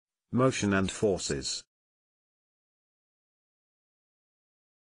Motion and forces.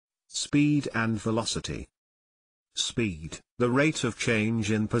 Speed and velocity. Speed, the rate of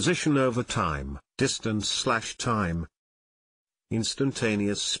change in position over time, distance/time.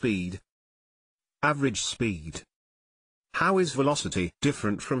 Instantaneous speed. Average speed. How is velocity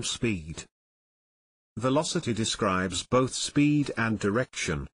different from speed? Velocity describes both speed and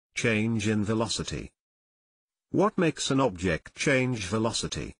direction, change in velocity. What makes an object change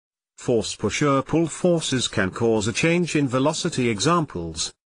velocity? Force push or pull forces can cause a change in velocity.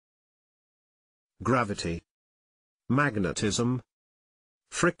 Examples: gravity, magnetism,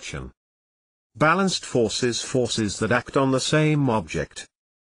 friction. Balanced forces, forces that act on the same object,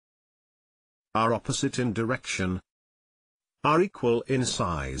 are opposite in direction, are equal in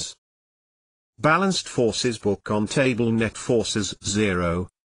size. Balanced forces. Book on table. Net forces 0.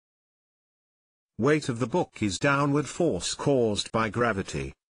 Weight of the book is downward force caused by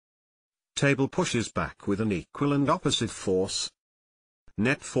gravity. Table pushes back with an equal and opposite force.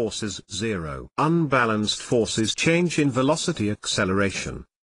 Net forces 0. Unbalanced forces. Change in velocity. Acceleration.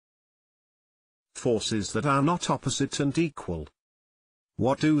 Forces that are not opposite and equal.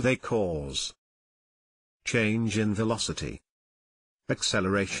 What do they cause? Change in velocity.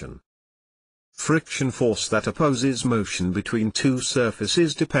 Acceleration. Friction. Force that opposes motion between two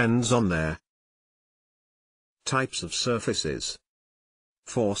surfaces depends on their types of surfaces.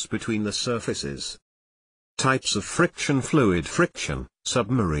 Force between the surfaces. Types of friction: fluid friction,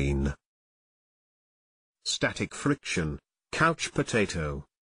 submarine. Static friction, couch potato.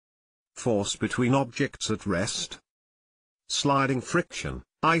 Force between objects at rest. Sliding friction,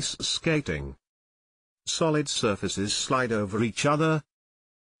 ice skating. Solid surfaces slide over each other.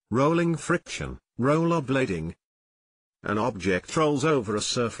 Rolling friction, rollerblading. An object rolls over a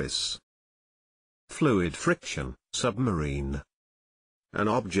surface. Fluid friction, submarine. An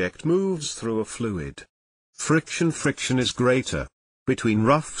object moves through a fluid. Friction. Friction is greater between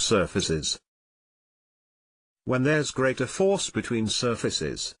rough surfaces. When there's greater force between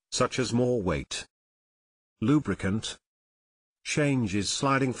surfaces, such as more weight. Lubricant. Changes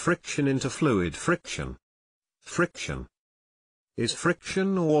sliding friction into fluid friction. Friction. Is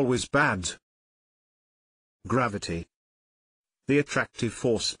friction always bad? Gravity. The attractive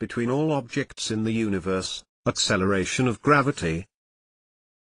force between all objects in the universe. Acceleration of gravity.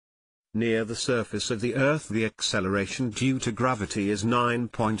 Near the surface of the Earth, the acceleration due to gravity is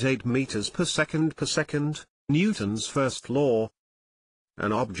 9.8 meters per second, Newton's first law.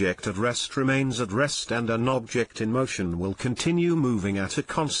 An object at rest remains at rest, and an object in motion will continue moving at a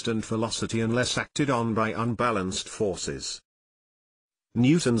constant velocity unless acted on by unbalanced forces.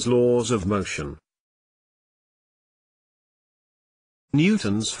 Newton's laws of motion.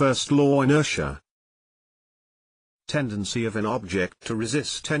 Newton's first law: inertia. Tendency of an object to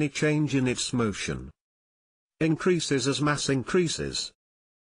resist any change in its motion. Increases as mass increases.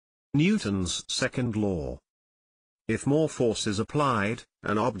 Newton's second law. If more force is applied,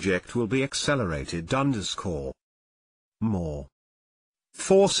 an object will be accelerated. More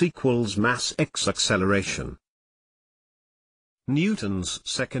force equals mass x acceleration. Newton's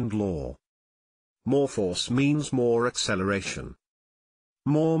second law. More force means more acceleration.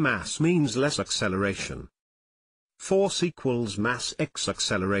 More mass means less acceleration. Force equals mass x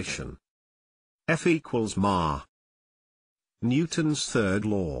acceleration. F equals ma. Newton's third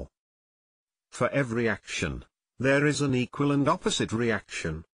law. For every action, there is an equal and opposite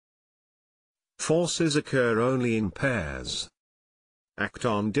reaction. Forces occur only in pairs. Act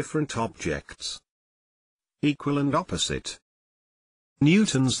on different objects. Equal and opposite.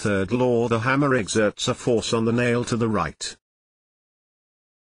 Newton's third law: the hammer exerts a force on the nail to the right.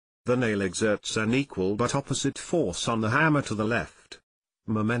 The nail exerts an equal but opposite force on the hammer to the left.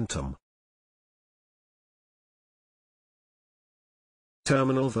 Momentum.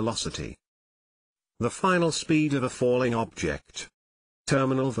 Terminal velocity. The final speed of a falling object.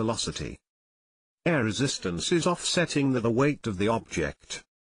 Terminal velocity. Air resistance is offsetting the weight of the object.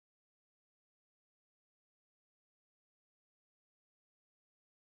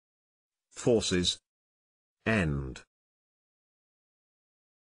 Forces. End.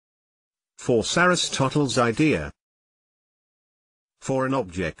 Force. Aristotle's idea. For an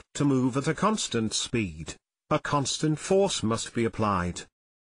object to move at a constant speed, a constant force must be applied.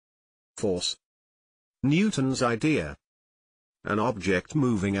 Force. Newton's idea. An object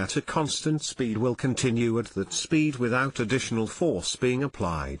moving at a constant speed will continue at that speed without additional force being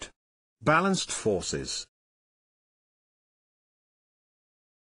applied. Balanced forces.